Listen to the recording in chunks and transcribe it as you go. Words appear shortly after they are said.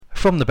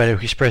From the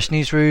Bailiwick Express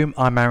newsroom,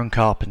 I'm Aaron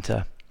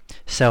Carpenter.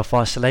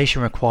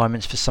 Self-isolation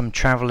requirements for some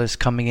travellers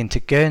coming into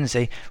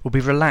Guernsey will be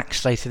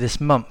relaxed later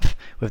this month,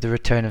 with the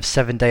return of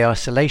 7-day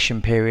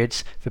isolation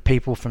periods for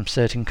people from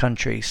certain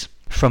countries.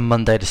 From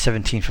Monday the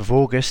 17th of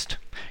August,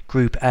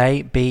 Group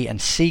A, B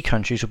and C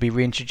countries will be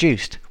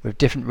reintroduced, with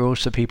different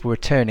rules for people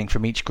returning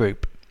from each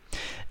group.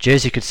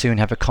 Jersey could soon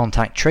have a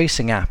contact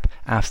tracing app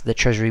after the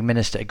Treasury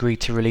Minister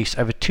agreed to release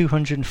over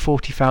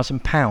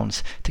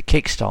 £240,000 to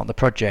kickstart the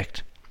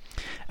project.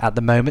 At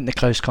the moment, the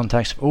close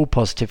contacts of all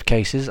positive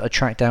cases are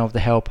tracked down with the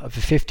help of a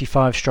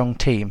 55-strong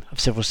team of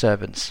civil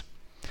servants.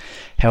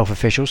 Health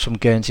officials from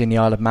Guernsey and the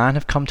Isle of Man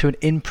have come to an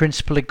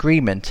in-principle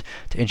agreement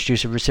to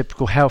introduce a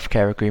reciprocal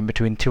healthcare agreement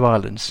between two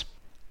islands.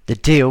 The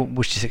deal,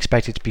 which is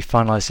expected to be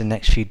finalised in the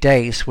next few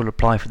days, will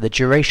apply for the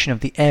duration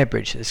of the air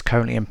bridge that is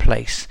currently in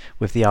place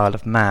with the Isle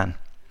of Man.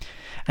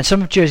 And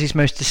some of Jersey's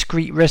most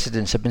discreet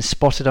residents have been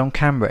spotted on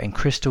camera in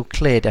crystal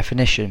clear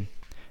definition.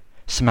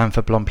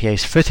 Samantha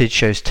Blompier's footage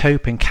shows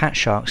taupe and cat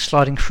sharks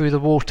sliding through the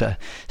water,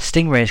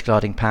 stingrays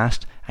gliding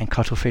past, and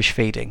cuttlefish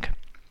feeding.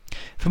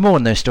 For more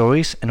on those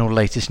stories and all the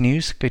latest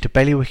news, go to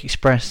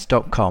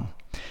bailiwickexpress.com.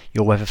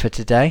 Your weather for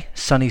today,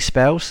 sunny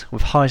spells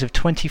with highs of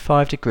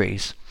 25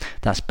 degrees.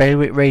 That's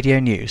Bailiwick Radio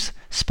News,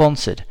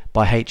 sponsored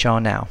by HR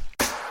Now.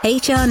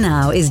 HR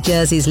Now is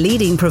Jersey's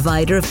leading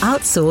provider of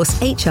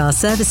outsourced HR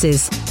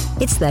services.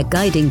 It's their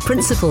guiding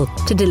principle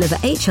to deliver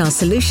HR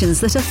solutions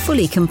that are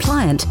fully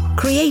compliant,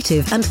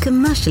 creative and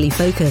commercially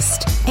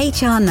focused.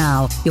 HR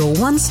Now, your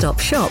one-stop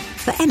shop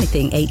for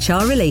anything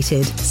HR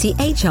related. See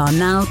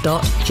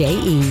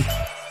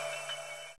hrnow.je.